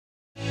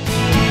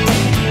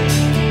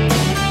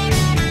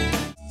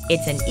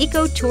It's an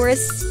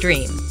eco-tourist's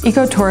dream.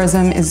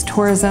 Ecotourism is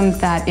tourism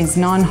that is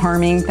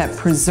non-harming, that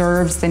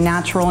preserves the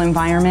natural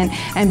environment,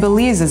 and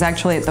Belize is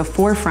actually at the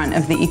forefront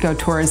of the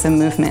ecotourism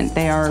movement.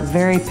 They are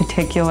very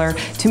particular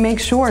to make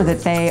sure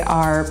that they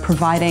are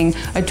providing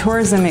a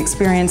tourism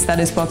experience that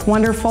is both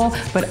wonderful,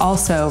 but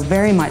also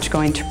very much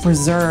going to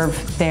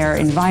preserve their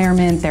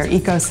environment, their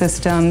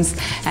ecosystems,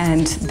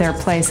 and their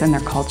place and their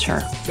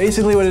culture.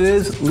 Basically what it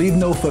is, leave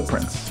no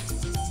footprints.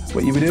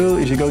 What you do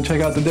is you go check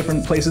out the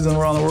different places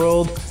around the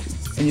world,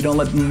 and you don't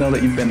let them know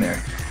that you've been there.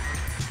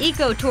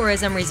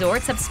 Ecotourism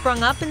resorts have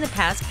sprung up in the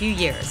past few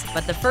years,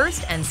 but the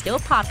first and still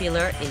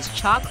popular is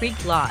Chaw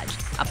Creek Lodge,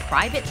 a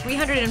private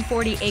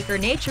 340-acre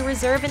nature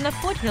reserve in the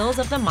foothills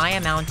of the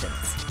Maya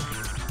Mountains.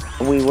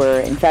 We were,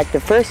 in fact, the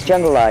first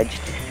jungle lodge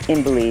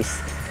in Belize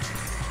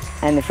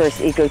and the first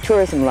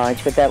ecotourism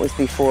lodge, but that was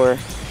before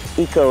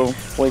eco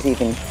was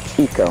even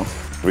eco.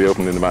 We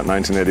opened in about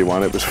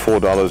 1981. It was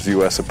 $4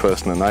 US a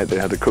person a night. They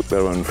had to cook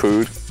their own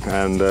food,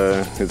 and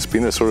it's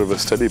been a sort of a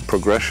steady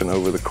progression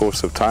over the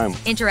course of time.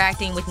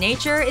 Interacting with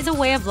nature is a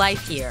way of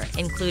life here,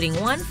 including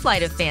one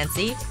flight of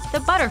fancy, the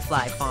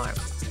butterfly farm.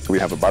 We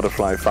have a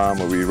butterfly farm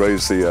where we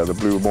raise the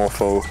blue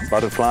morpho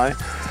butterfly,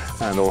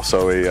 and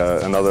also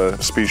another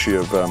species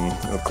of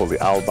called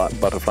the owl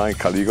butterfly,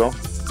 caligo.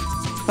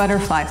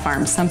 Butterfly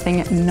farm,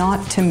 something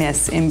not to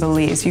miss in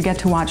Belize. You get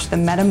to watch the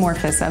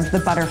metamorphosis of the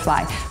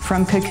butterfly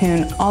from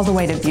cocoon all the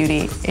way to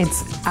beauty.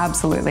 It's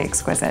absolutely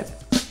exquisite.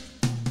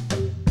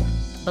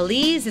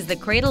 Belize is the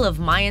cradle of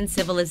Mayan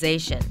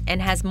civilization and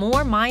has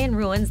more Mayan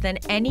ruins than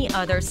any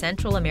other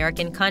Central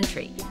American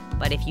country.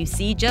 But if you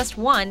see just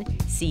one,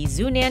 see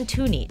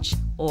Zunantunich,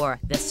 or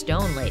the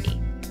Stone Lady.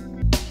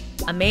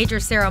 A major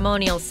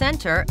ceremonial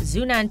center,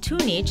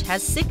 Zunantunich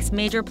has 6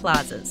 major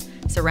plazas,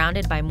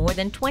 surrounded by more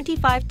than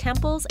 25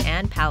 temples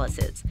and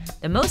palaces.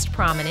 The most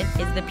prominent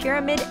is the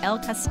Pyramid El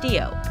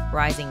Castillo,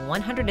 rising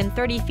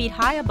 130 feet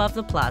high above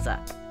the plaza.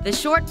 The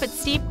short but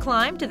steep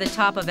climb to the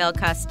top of El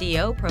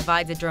Castillo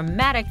provides a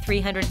dramatic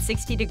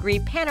 360-degree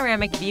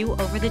panoramic view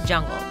over the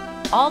jungle,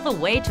 all the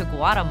way to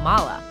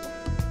Guatemala.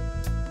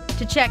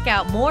 To check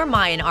out more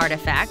Mayan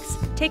artifacts,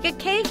 take a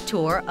cave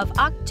tour of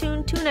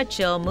Actun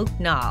Tunachil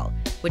Muknal,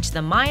 which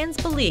the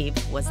Mayans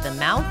believed was the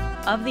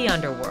mouth of the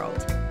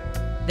underworld.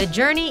 The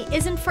journey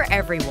isn't for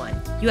everyone.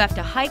 You have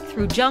to hike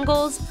through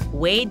jungles,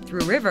 wade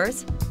through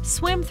rivers,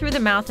 swim through the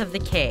mouth of the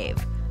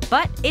cave.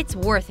 But it's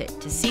worth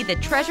it to see the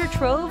treasure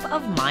trove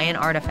of Mayan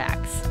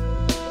artifacts.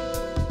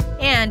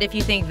 And if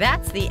you think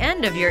that's the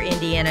end of your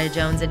Indiana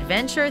Jones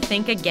adventure,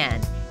 think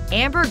again.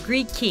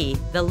 Ambergris Key,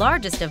 the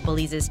largest of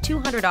Belize's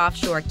 200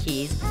 offshore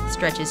keys,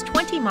 stretches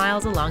 20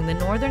 miles along the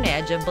northern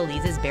edge of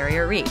Belize's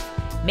Barrier Reef,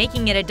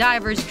 making it a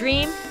diver's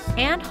dream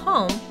and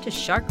home to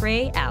Shark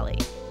Ray Alley.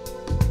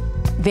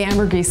 The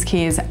Ambergris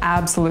Key is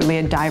absolutely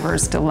a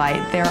diver's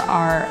delight. There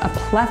are a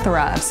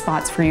plethora of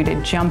spots for you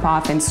to jump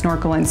off and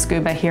snorkel and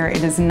scuba here.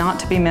 It is not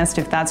to be missed.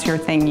 If that's your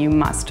thing, you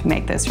must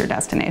make this your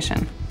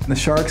destination. The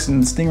sharks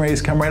and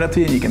stingrays come right up to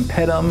you and you can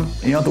pet them.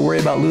 And you don't have to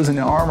worry about losing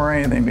an arm or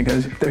anything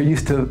because they're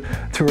used to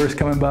tourists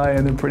coming by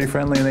and they're pretty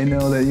friendly and they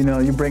know that,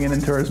 you're bringing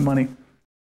in tourist money.